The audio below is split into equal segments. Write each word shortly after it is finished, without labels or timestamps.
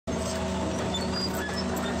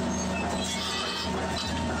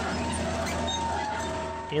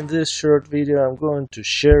In this short video I'm going to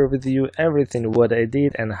share with you everything what I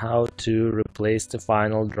did and how to replace the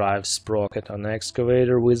final drive sprocket on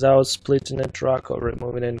excavator without splitting the truck or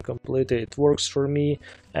removing it completely. It works for me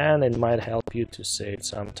and it might help you to save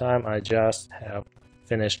some time. I just have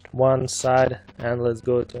finished one side and let's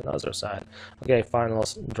go to another side. Okay, final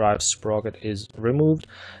drive sprocket is removed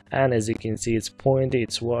and as you can see it's pointy,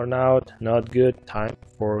 it's worn out, not good, time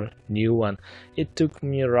for new one. It took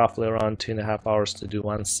me roughly around 2.5 hours to do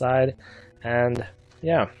one side. And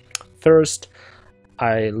yeah, first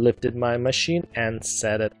I lifted my machine and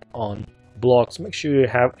set it on blocks. Make sure you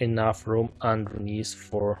have enough room underneath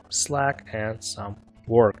for slack and some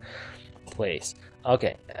work place.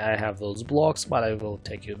 Okay, I have those blocks, but I will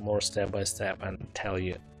take you more step by step and tell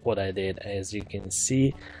you what I did. As you can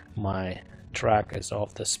see, my track is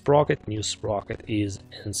off the sprocket, new sprocket is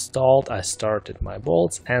installed. I started my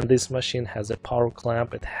bolts and this machine has a power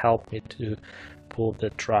clamp. It helped me to pull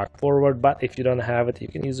the truck forward, but if you don't have it, you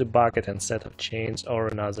can use a bucket and set of chains or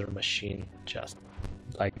another machine just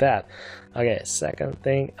like that. Okay, second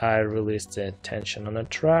thing, I released the tension on the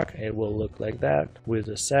track. It will look like that with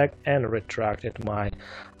the sag and retracted my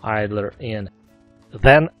idler in.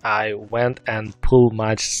 Then I went and pulled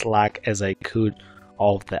much slack as I could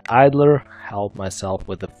off the idler, help myself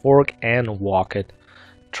with the fork and walk it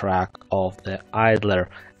track of the idler.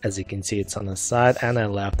 As you can see, it's on the side and I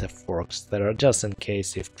left the forks there just in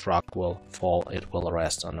case if truck will fall, it will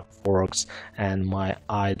rest on the forks and my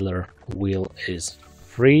idler wheel is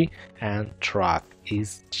free and truck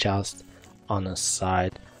is just on the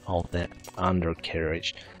side of the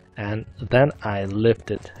undercarriage. And then I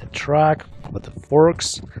lifted the truck with the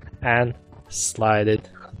forks and slided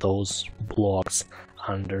those blocks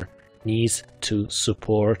underneath to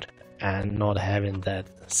support and not having that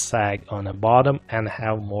sag on the bottom and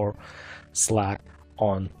have more slack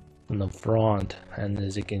on the front. And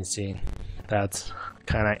as you can see, that's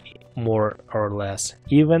kind of more or less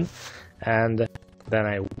even. And then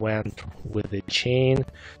I went with the chain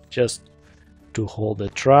just to hold the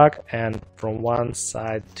truck and from one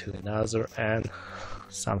side to another and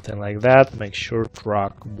something like that. Make sure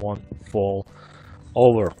truck won't fall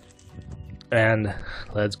over. And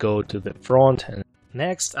let's go to the front. And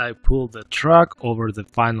next I pulled the truck over the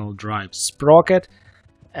final drive sprocket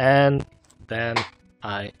and then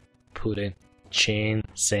I put in chain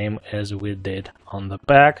same as we did on the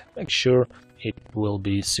back. Make sure it will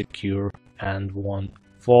be secure and won't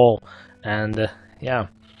fall. And yeah,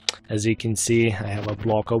 as you can see, I have a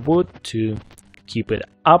block of wood to keep it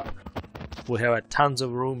up. We have a tons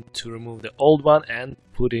of room to remove the old one and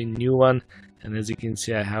put in new one. And as you can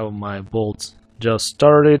see, I have my bolts just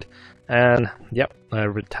started and yep, I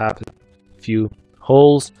retapped a few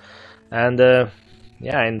holes and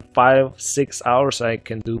yeah, in 5-6 hours I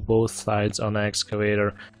can do both sides on the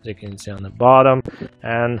excavator, as you can see on the bottom.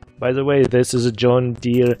 And by the way, this is a John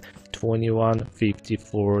Deere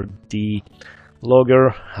 2154D logger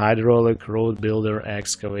hydraulic road builder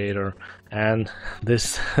excavator, and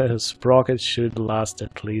this sprocket should last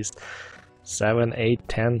at least 7, 8,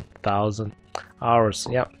 10,000 hours.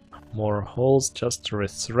 Yeah, more holes, just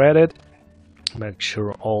rethread it, make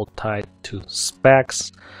sure all tight to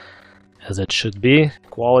specs as it should be.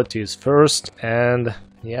 Quality is first and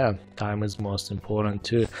yeah, time is most important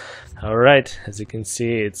too. All right, as you can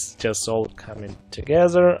see, it's just all coming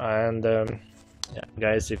together. And yeah,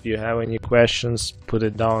 guys, if you have any questions, put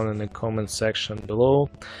it down in the comment section below.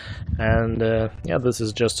 And yeah, this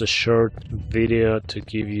is just a short video to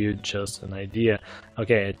give you just an idea.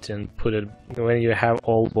 Okay, and put it when you have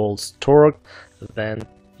all bolts torqued, then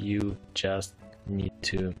you just need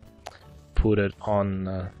to put it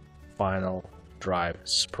on final drive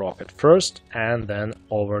sprocket first and then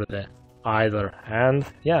over the idler. And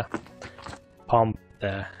yeah, pump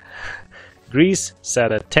the grease,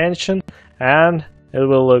 set a tension, and it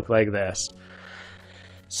will look like this.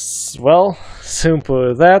 Well, simple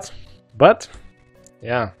as that, but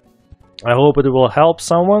yeah, I hope it will help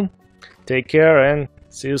someone. Take care and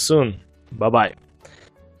see you soon. Bye bye.